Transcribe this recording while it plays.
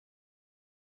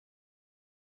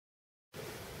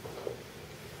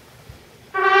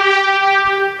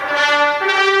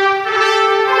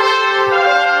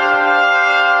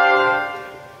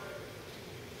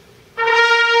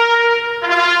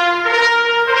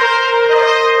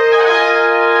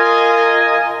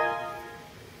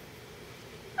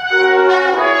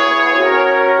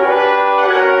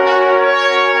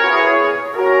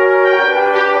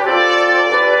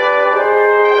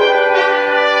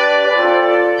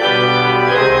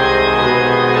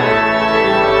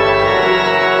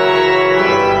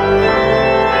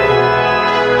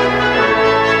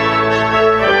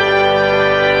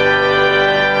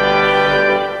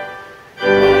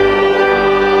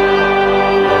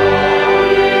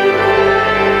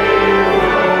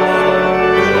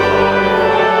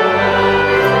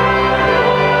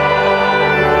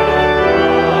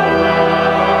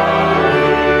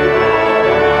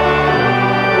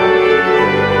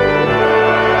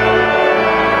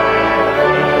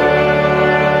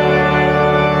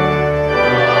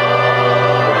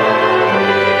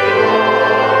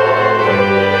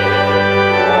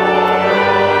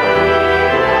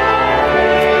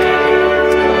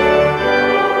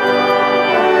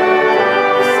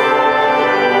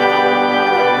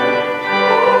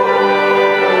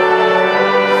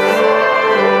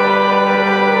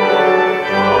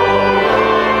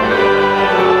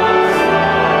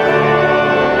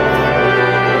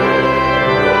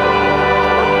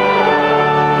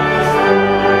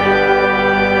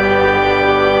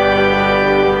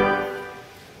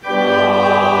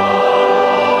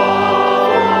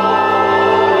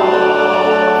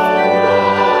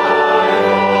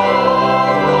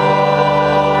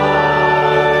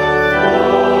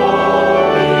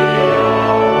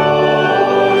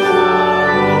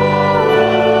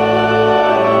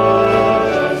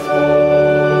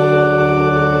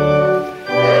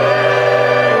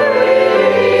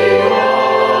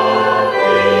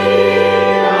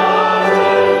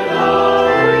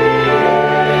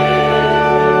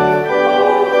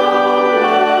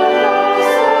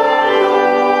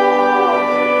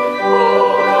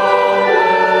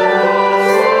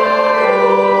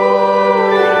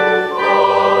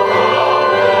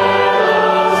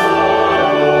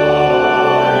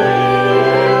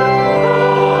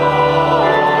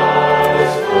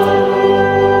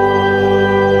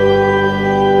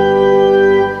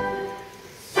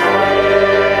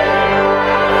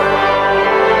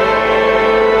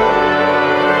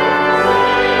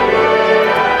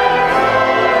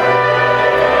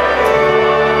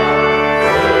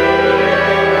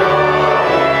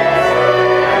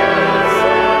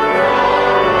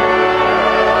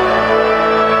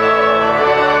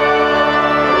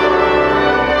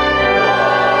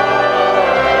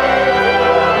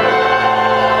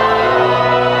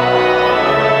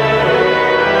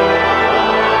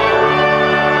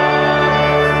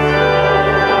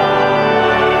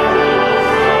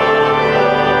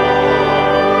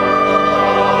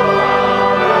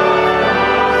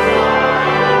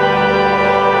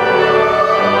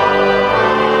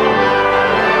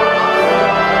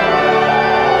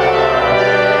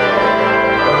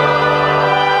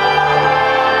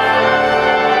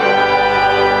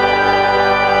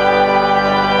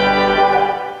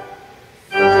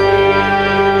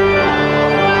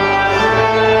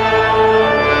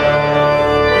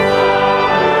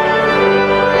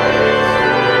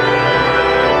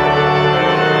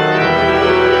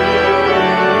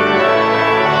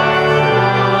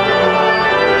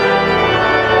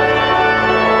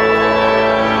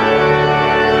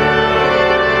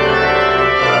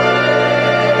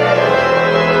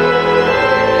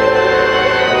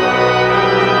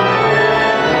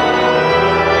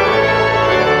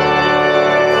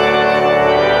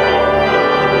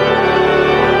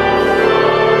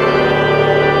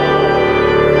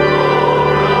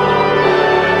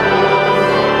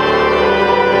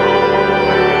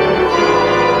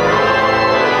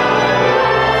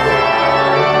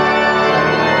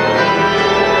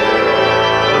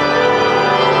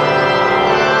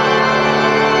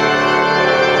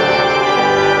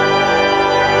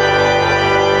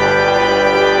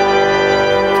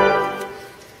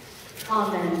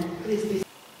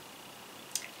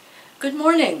Good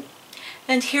morning.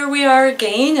 And here we are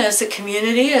again as a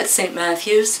community at St.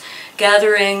 Matthew's,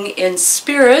 gathering in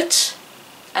spirit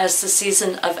as the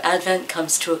season of Advent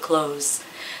comes to a close.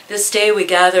 This day we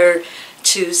gather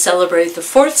to celebrate the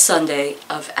fourth Sunday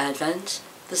of Advent,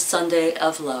 the Sunday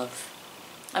of Love.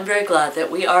 I'm very glad that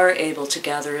we are able to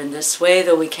gather in this way,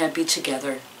 though we can't be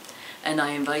together. And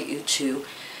I invite you to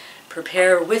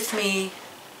prepare with me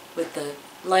with the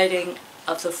lighting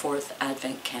of the fourth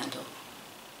Advent candle.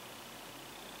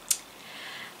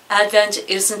 Advent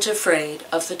isn't afraid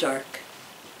of the dark.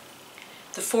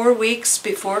 The 4 weeks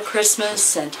before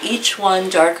Christmas, and each one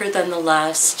darker than the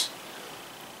last.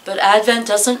 But Advent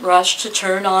doesn't rush to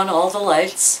turn on all the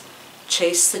lights,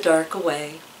 chase the dark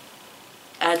away.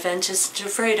 Advent isn't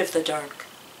afraid of the dark.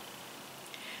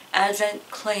 Advent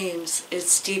claims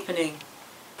its deepening,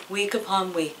 week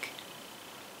upon week,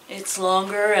 its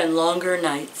longer and longer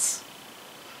nights.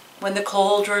 When the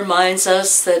cold reminds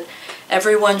us that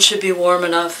everyone should be warm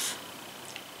enough,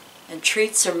 and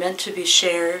treats are meant to be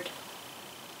shared,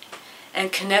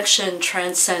 and connection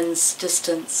transcends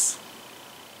distance.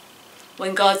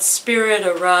 When God's Spirit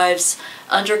arrives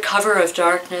under cover of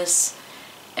darkness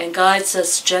and guides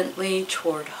us gently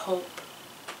toward hope,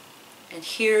 and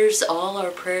hears all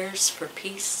our prayers for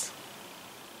peace,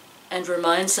 and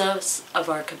reminds us of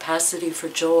our capacity for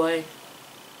joy,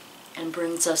 and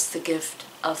brings us the gift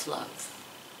of love.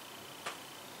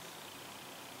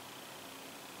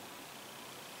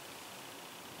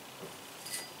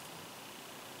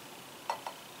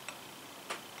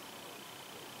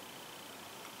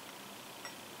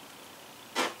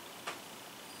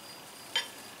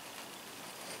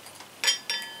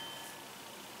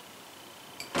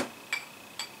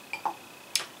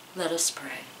 Let us pray.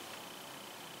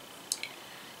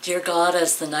 Dear God,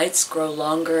 as the nights grow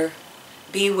longer,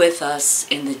 be with us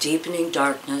in the deepening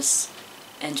darkness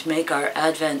and make our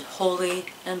Advent holy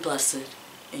and blessed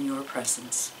in your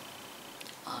presence.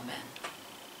 Amen.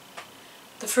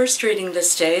 The first reading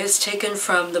this day is taken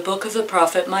from the book of the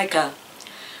prophet Micah,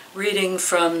 reading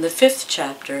from the 5th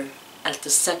chapter at the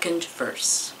 2nd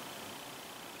verse.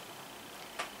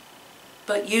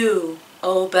 But you,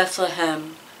 O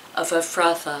Bethlehem of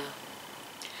Ephrathah,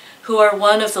 who are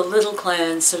one of the little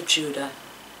clans of Judah,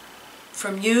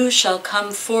 from you shall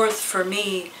come forth for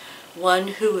me one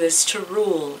who is to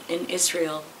rule in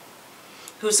Israel,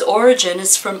 whose origin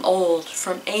is from old,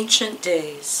 from ancient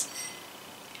days.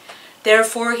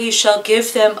 Therefore he shall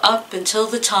give them up until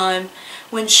the time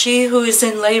when she who is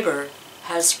in labor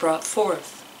has brought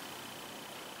forth.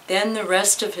 Then the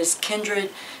rest of his kindred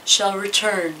shall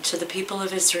return to the people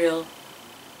of Israel,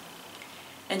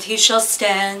 and he shall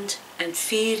stand and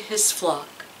feed his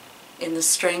flock in the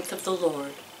strength of the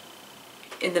Lord,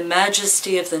 in the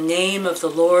majesty of the name of the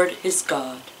Lord his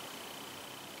God.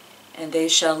 And they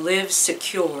shall live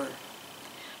secure,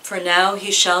 for now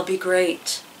he shall be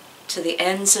great to the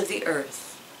ends of the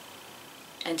earth,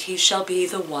 and he shall be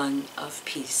the one of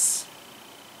peace.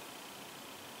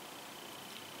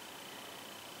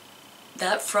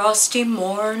 That frosty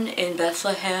morn in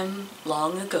Bethlehem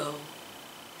long ago,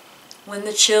 when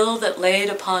the chill that laid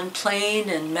upon plain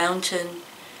and mountain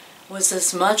was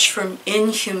as much from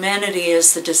inhumanity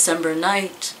as the December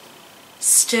night,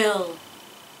 still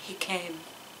he came.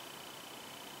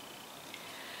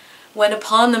 When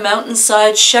upon the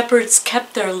mountainside shepherds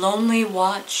kept their lonely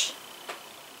watch,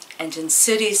 and in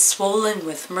cities swollen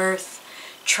with mirth,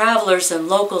 travelers and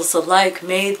locals alike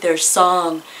made their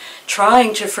song,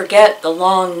 trying to forget the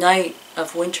long night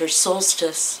of winter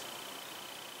solstice,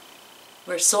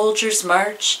 where soldiers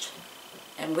marched,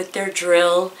 and with their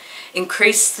drill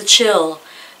increased the chill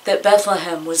that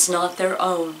Bethlehem was not their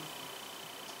own.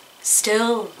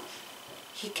 Still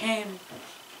he came.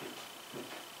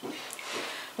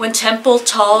 When temple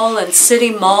tall and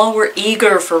city mall were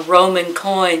eager for Roman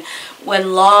coin,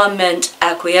 when law meant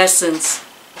acquiescence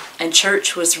and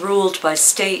church was ruled by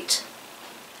state,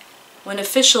 when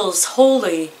officials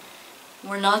holy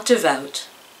were not devout,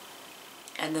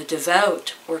 and the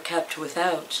devout were kept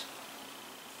without,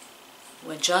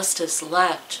 when justice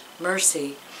lacked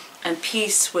mercy and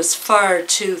peace was far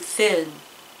too thin,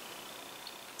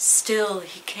 still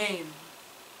he came.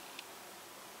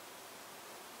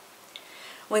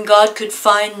 When God could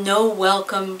find no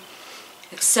welcome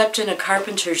except in a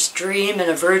carpenter's dream and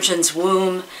a virgin's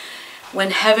womb,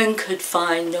 when heaven could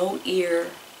find no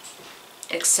ear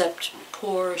except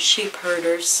poor sheep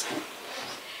herders,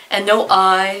 and no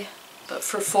eye but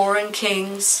for foreign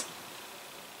kings,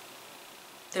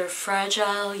 their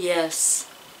fragile yes,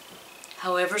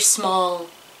 however small,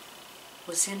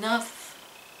 was enough,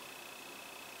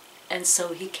 and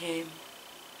so he came.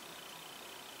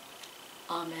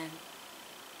 Amen.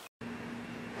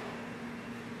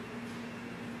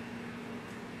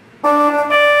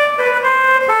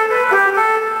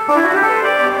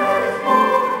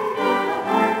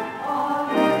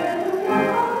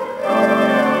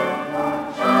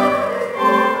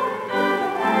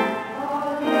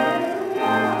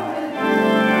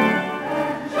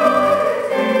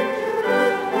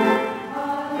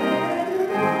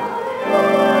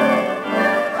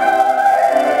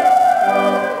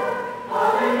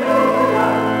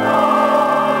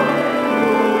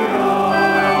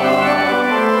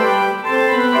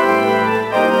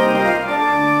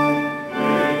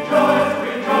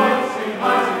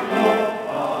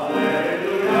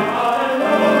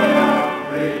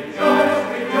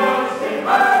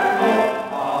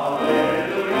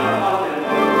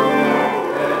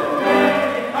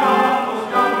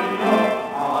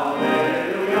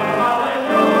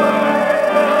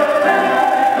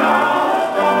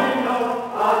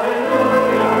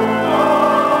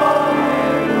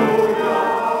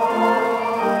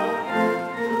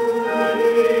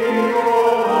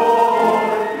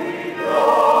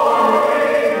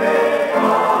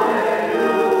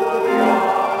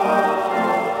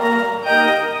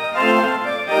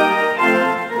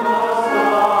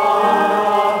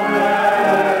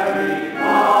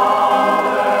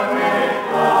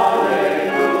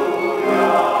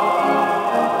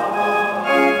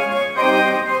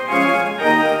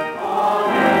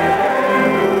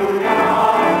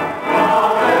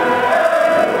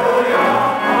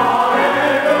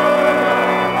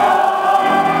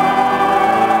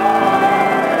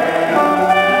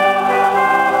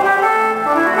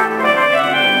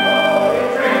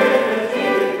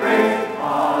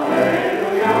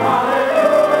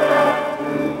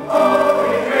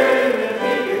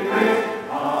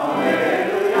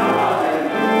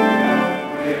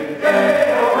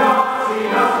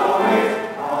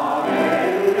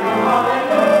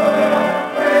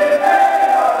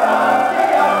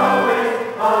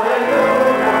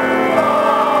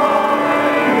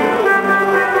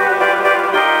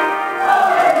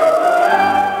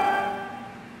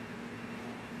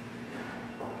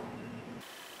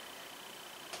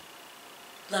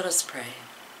 Let us pray.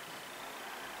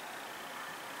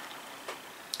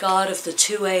 God of the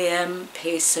 2 a.m.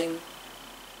 pacing,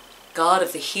 God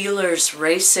of the healers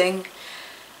racing,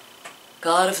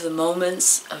 God of the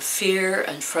moments of fear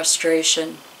and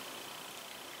frustration,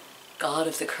 God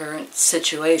of the current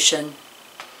situation,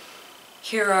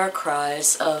 hear our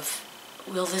cries of,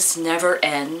 will this never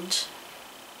end?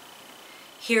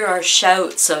 Hear our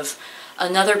shouts of,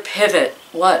 another pivot,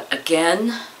 what,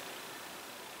 again?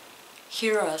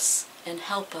 Hear us and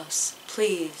help us,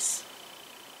 please.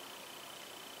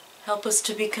 Help us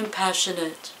to be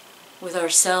compassionate with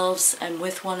ourselves and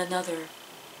with one another.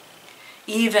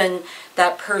 Even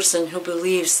that person who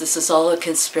believes this is all a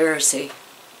conspiracy.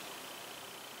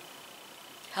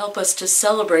 Help us to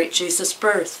celebrate Jesus'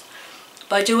 birth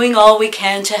by doing all we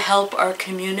can to help our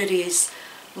communities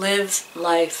live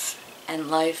life and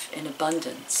life in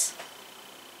abundance.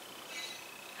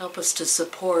 Help us to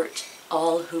support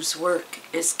all whose work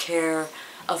is care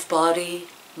of body,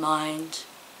 mind,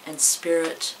 and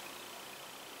spirit.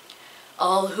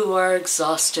 All who are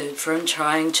exhausted from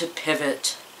trying to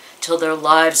pivot till their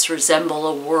lives resemble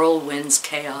a whirlwind's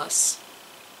chaos.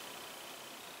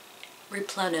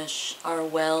 Replenish our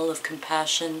well of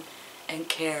compassion and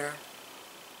care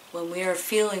when we are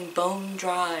feeling bone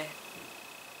dry.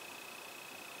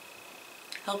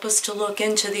 Help us to look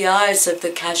into the eyes of the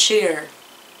cashier,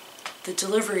 the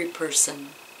delivery person,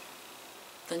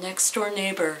 the next door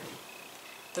neighbor,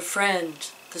 the friend,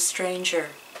 the stranger,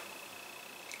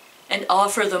 and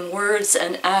offer them words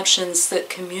and actions that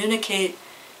communicate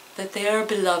that they are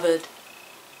beloved.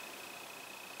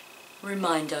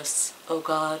 Remind us, O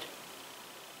God,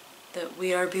 that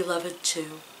we are beloved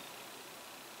too.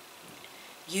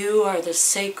 You are the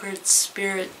sacred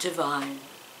Spirit divine.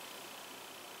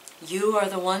 You are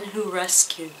the one who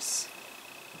rescues.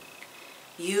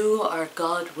 You are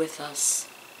God with us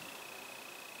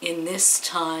in this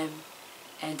time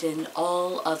and in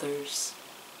all others.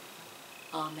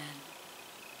 Amen.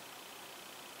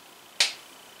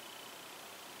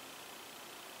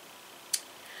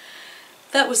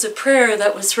 That was a prayer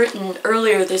that was written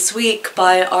earlier this week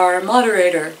by our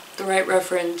moderator, the Right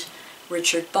Reverend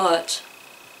Richard Bott.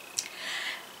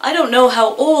 I don't know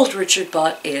how old Richard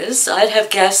Bott is. I'd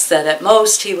have guessed that at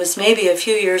most he was maybe a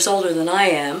few years older than I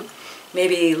am,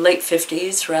 maybe late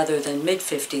 50s rather than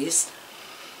mid-50s.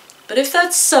 But if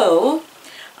that's so,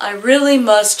 I really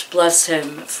must bless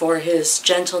him for his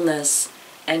gentleness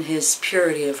and his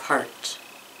purity of heart.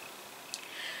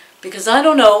 Because I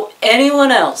don't know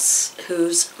anyone else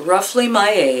who's roughly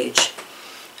my age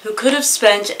who could have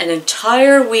spent an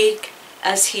entire week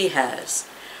as he has,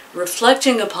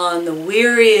 reflecting upon the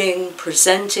wearying,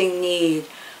 presenting need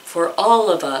for all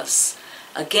of us,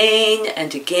 again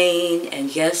and again,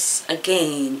 and yes,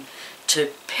 again, to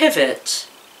pivot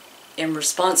in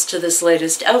response to this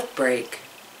latest outbreak,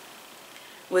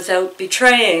 without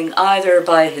betraying either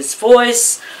by his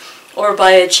voice or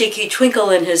by a cheeky twinkle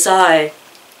in his eye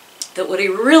that what he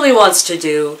really wants to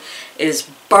do is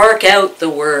bark out the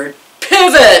word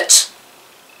pivot,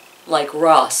 like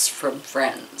Ross from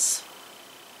Friends.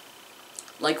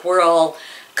 Like we're all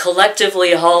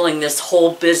collectively hauling this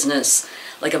whole business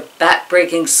like a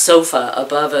back-breaking sofa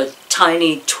above a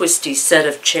tiny, twisty set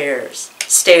of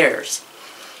stairs.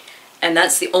 And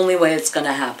that's the only way it's going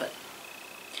to happen.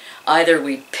 Either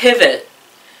we pivot,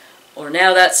 or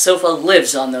now that sofa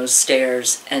lives on those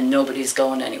stairs and nobody's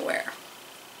going anywhere.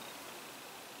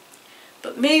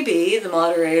 But maybe the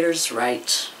moderator's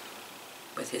right,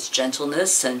 with his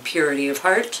gentleness and purity of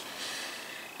heart.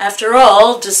 After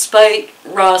all, despite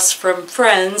Ross from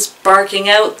Friends barking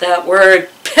out that word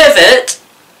pivot,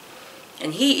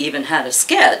 and he even had a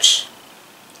sketch,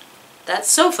 that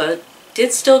sofa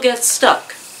did still get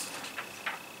stuck.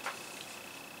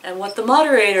 And what the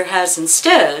moderator has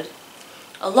instead,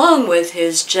 along with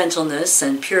his gentleness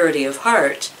and purity of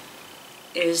heart,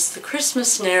 is the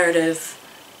Christmas narrative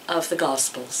of the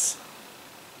Gospels,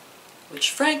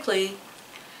 which frankly,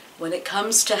 when it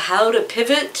comes to how to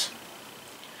pivot,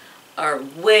 are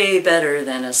way better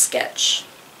than a sketch.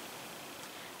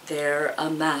 They're a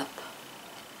map,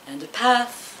 and a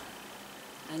path,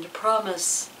 and a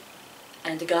promise,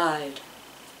 and a guide.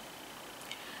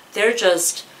 They're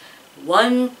just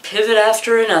one pivot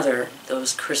after another,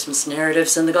 those Christmas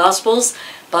narratives in the Gospels,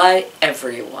 by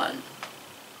everyone.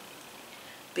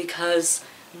 Because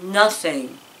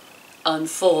nothing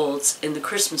unfolds in the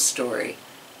Christmas story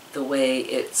the way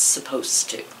it's supposed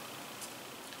to.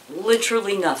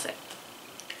 Literally nothing.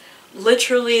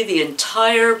 Literally the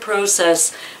entire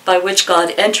process by which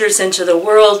God enters into the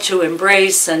world to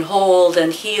embrace and hold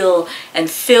and heal and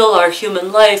fill our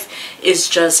human life is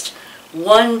just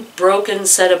one broken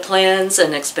set of plans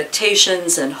and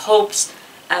expectations and hopes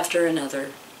after another.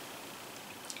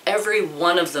 Every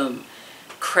one of them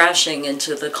crashing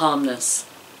into the calmness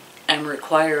and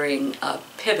requiring a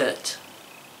pivot,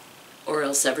 or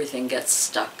else everything gets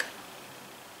stuck.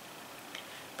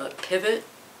 But pivot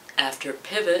after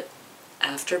pivot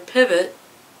after pivot,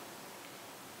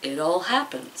 it all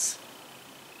happens.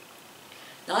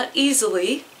 Not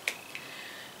easily.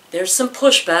 There's some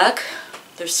pushback.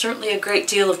 There's certainly a great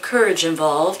deal of courage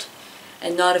involved,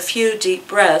 and not a few deep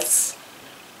breaths,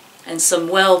 and some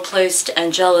well-placed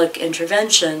angelic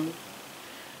intervention.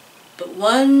 But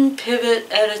one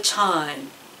pivot at a time,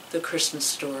 the Christmas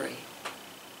story.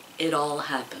 It all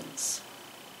happens.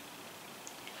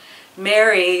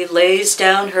 Mary lays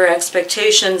down her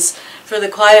expectations for the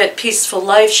quiet, peaceful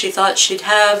life she thought she'd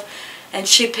have, and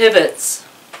she pivots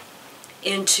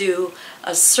into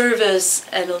a service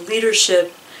and a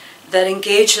leadership that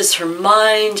engages her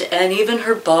mind and even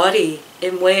her body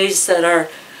in ways that are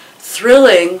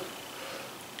thrilling,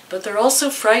 but they're also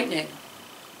frightening.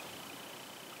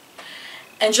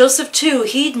 And Joseph, too,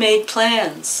 he'd made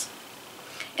plans,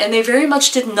 and they very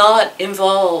much did not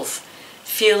involve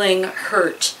feeling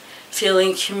hurt,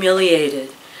 feeling humiliated,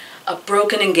 a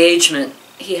broken engagement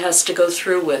he has to go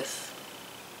through with.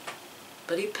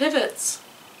 But he pivots.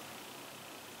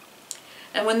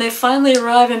 And when they finally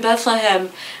arrive in Bethlehem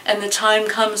and the time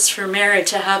comes for Mary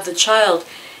to have the child,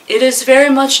 it is very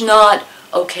much not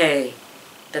okay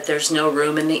that there's no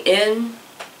room in the inn,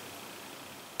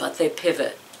 but they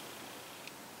pivot.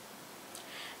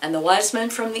 And the wise men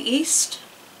from the east,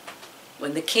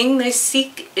 when the king they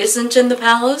seek isn't in the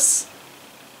palace,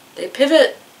 they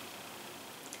pivot.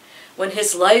 When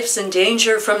his life's in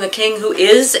danger from the king who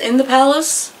is in the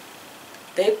palace,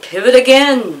 they pivot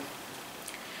again.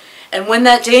 And when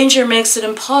that danger makes it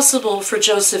impossible for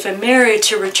Joseph and Mary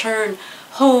to return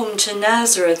home to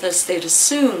Nazareth as they'd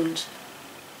assumed,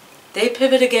 they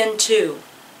pivot again too,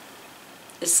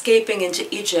 escaping into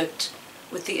Egypt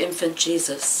with the infant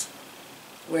Jesus,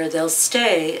 where they'll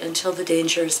stay until the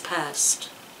danger is past.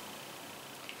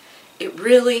 It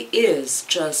really is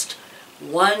just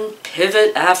one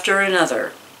pivot after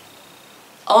another,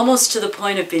 almost to the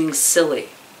point of being silly.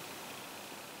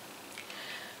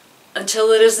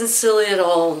 Until it isn't silly at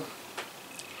all,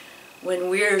 when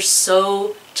we're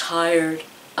so tired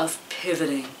of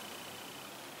pivoting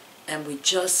and we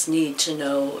just need to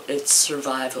know it's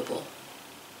survivable.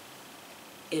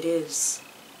 It is.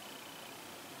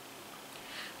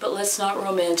 But let's not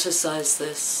romanticize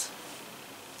this.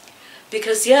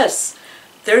 Because yes,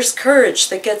 there's courage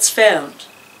that gets found.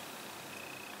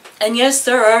 And yes,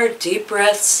 there are deep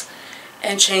breaths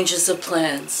and changes of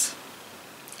plans.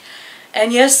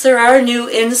 And yes, there are new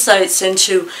insights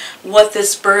into what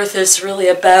this birth is really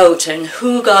about and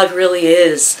who God really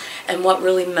is and what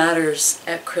really matters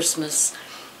at Christmas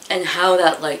and how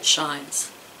that light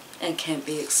shines and can't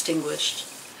be extinguished.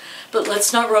 But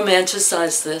let's not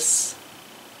romanticize this,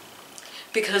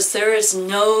 because there is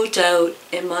no doubt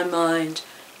in my mind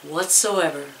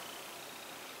whatsoever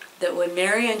that when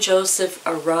Mary and Joseph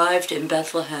arrived in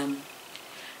Bethlehem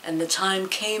and the time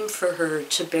came for her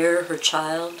to bear her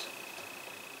child,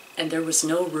 and there was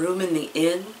no room in the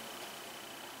inn,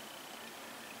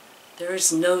 there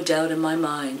is no doubt in my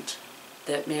mind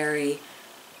that Mary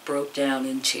broke down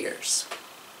in tears.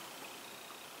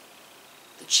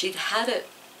 That she'd had it.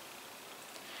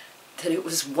 That it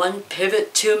was one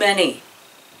pivot too many,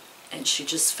 and she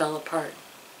just fell apart.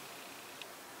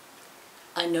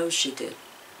 I know she did.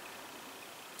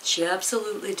 She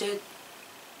absolutely did.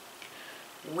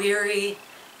 Weary,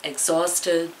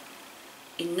 exhausted,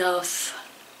 enough,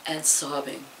 and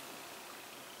sobbing.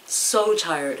 So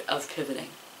tired of pivoting,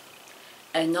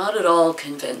 and not at all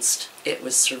convinced it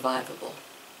was survivable.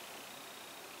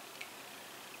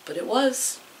 But it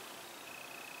was.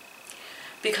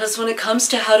 Because when it comes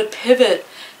to how to pivot,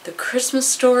 the Christmas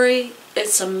story,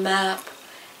 it's a map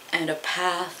and a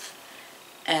path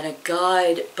and a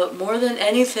guide, but more than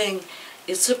anything,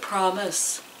 it's a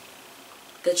promise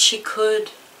that she could,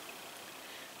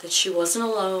 that she wasn't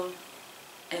alone,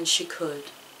 and she could.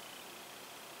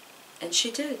 And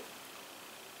she did.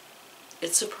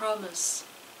 It's a promise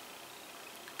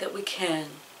that we can,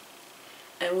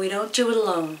 and we don't do it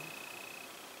alone,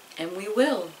 and we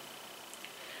will.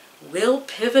 We'll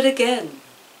pivot again,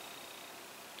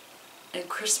 and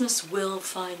Christmas will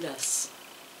find us.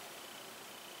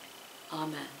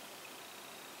 Amen.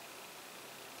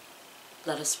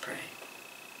 Let us pray.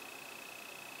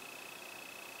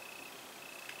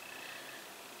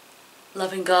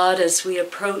 Loving God, as we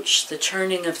approach the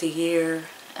turning of the year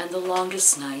and the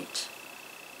longest night,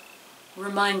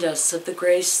 Remind us of the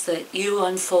grace that you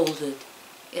unfolded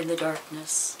in the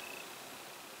darkness,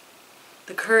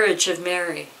 the courage of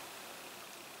Mary,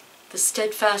 the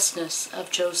steadfastness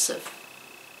of Joseph,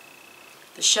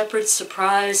 the shepherd's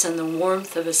surprise and the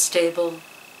warmth of a stable.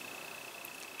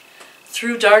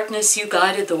 Through darkness you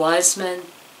guided the wise men.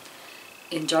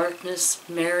 In darkness,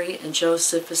 Mary and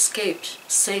Joseph escaped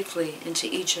safely into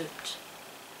Egypt.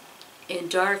 In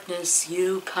darkness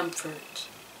you comfort,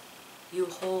 you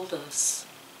hold us.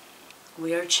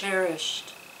 We are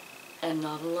cherished and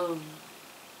not alone.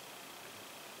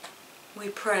 We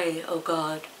pray, O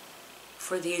God,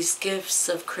 for these gifts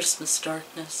of Christmas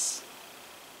darkness.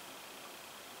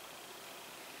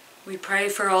 We pray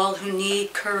for all who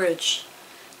need courage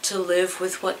to live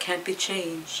with what can't be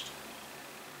changed.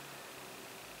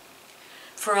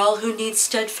 For all who need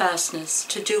steadfastness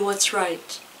to do what's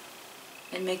right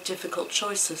and make difficult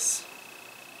choices.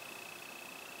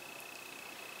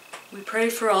 We pray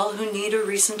for all who need a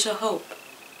reason to hope.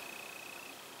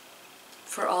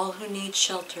 For all who need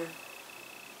shelter.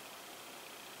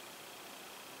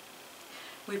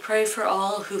 We pray for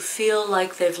all who feel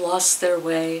like they've lost their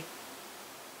way.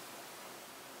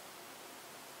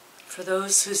 For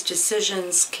those whose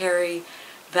decisions carry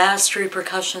vast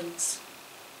repercussions.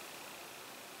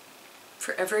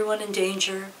 For everyone in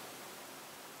danger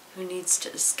who needs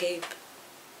to escape.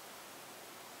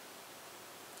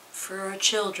 For our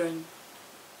children,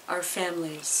 our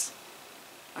families,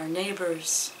 our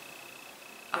neighbors,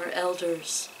 our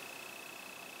elders.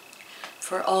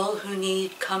 For all who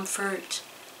need comfort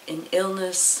in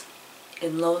illness,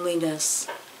 in loneliness,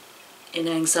 in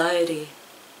anxiety,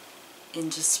 in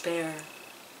despair.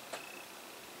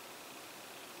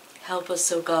 Help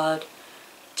us, O God,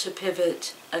 to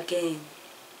pivot again.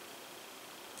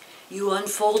 You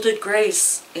unfolded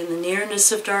grace in the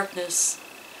nearness of darkness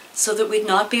so that we'd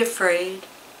not be afraid,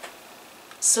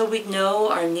 so we'd know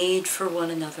our need for one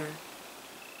another,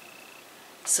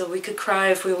 so we could cry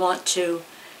if we want to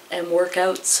and work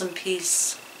out some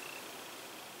peace,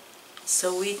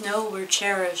 so we'd know we're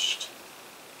cherished.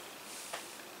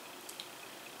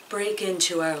 Break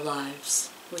into our lives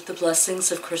with the blessings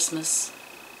of Christmas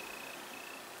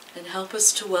and help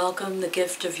us to welcome the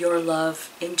gift of your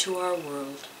love into our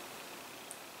world.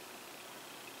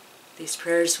 These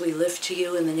prayers we lift to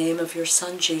you in the name of your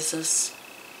Son, Jesus,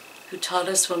 who taught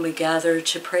us when we gather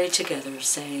to pray together,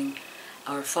 saying,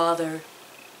 Our Father,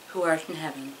 who art in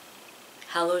heaven,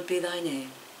 hallowed be thy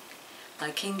name.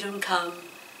 Thy kingdom come,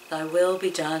 thy will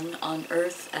be done on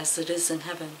earth as it is in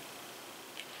heaven.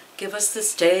 Give us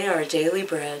this day our daily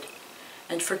bread,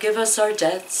 and forgive us our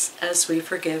debts as we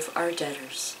forgive our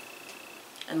debtors.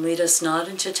 And lead us not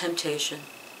into temptation,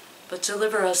 but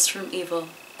deliver us from evil.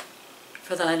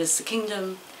 For thine is the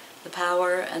kingdom, the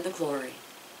power, and the glory,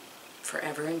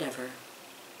 forever and ever.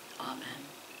 Amen.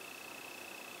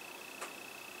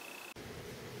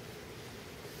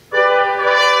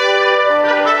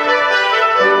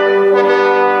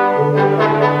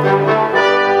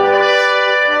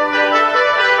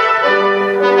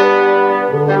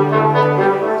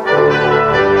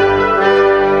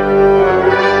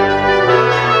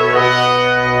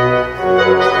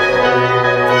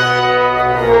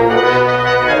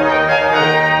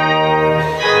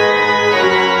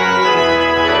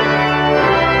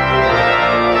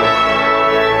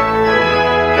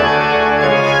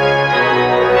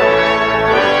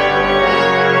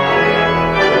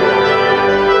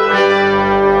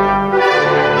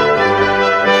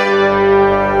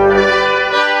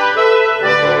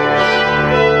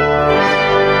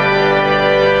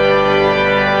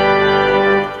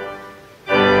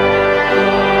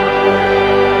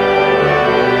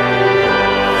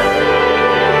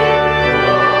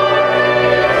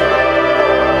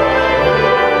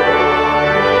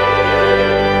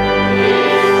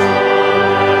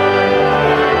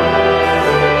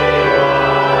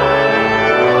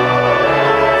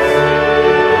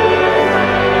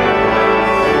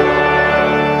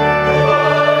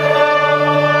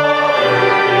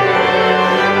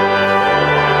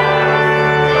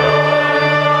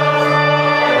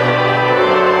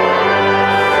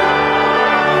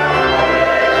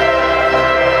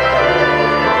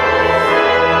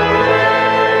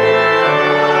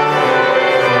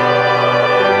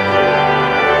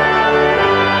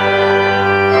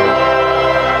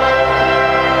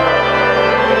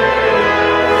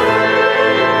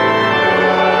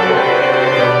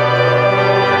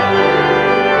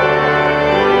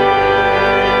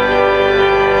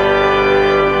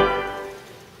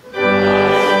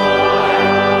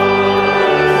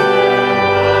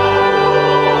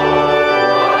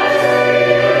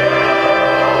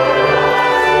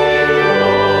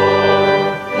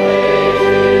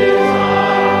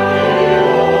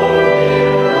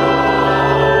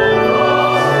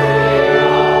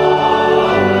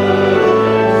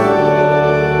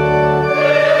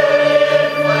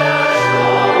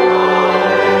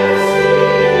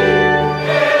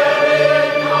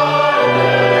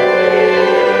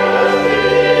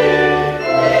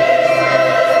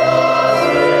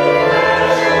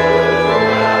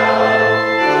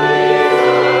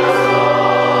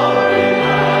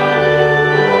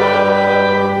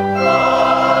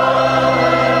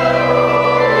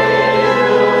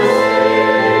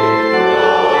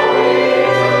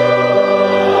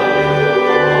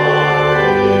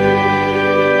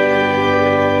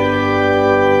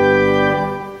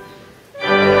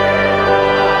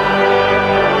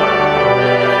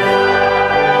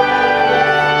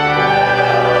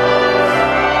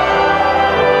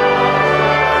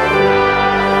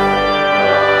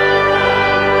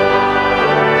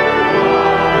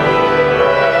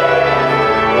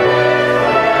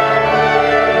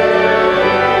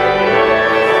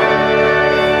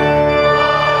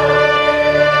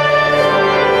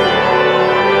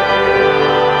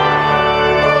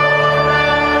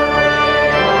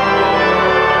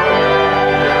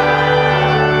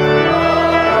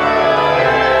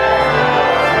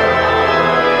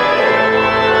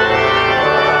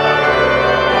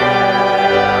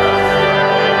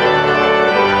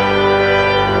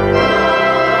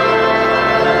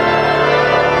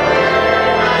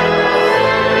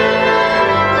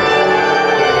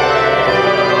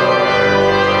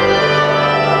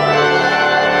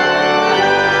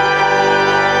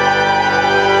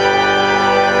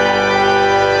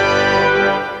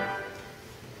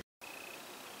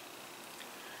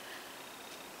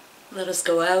 us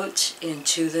go out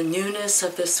into the newness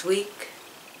of this week,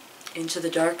 into the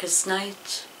darkest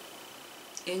night,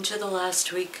 into the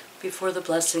last week before the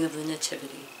blessing of the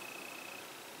Nativity,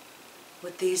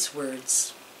 with these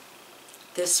words,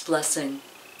 this blessing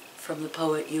from the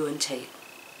poet Ewan Tate.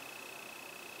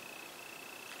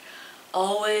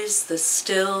 Always the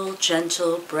still,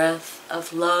 gentle breath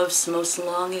of love's most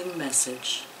longing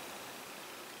message.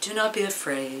 Do not be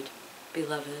afraid,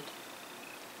 beloved.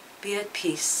 Be at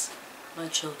peace, my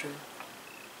children.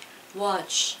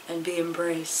 Watch and be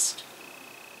embraced.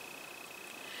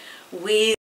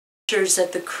 We, watchers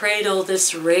at the cradle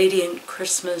this radiant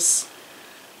Christmas,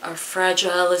 are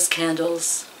fragile as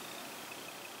candles,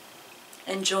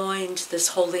 and joined this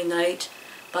holy night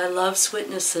by love's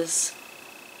witnesses,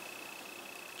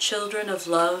 children of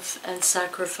love and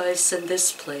sacrifice in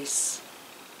this place.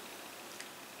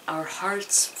 Our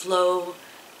hearts flow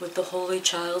with the Holy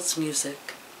Child's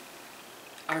music,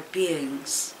 our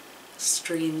beings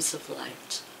streams of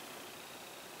light.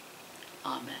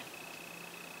 Amen.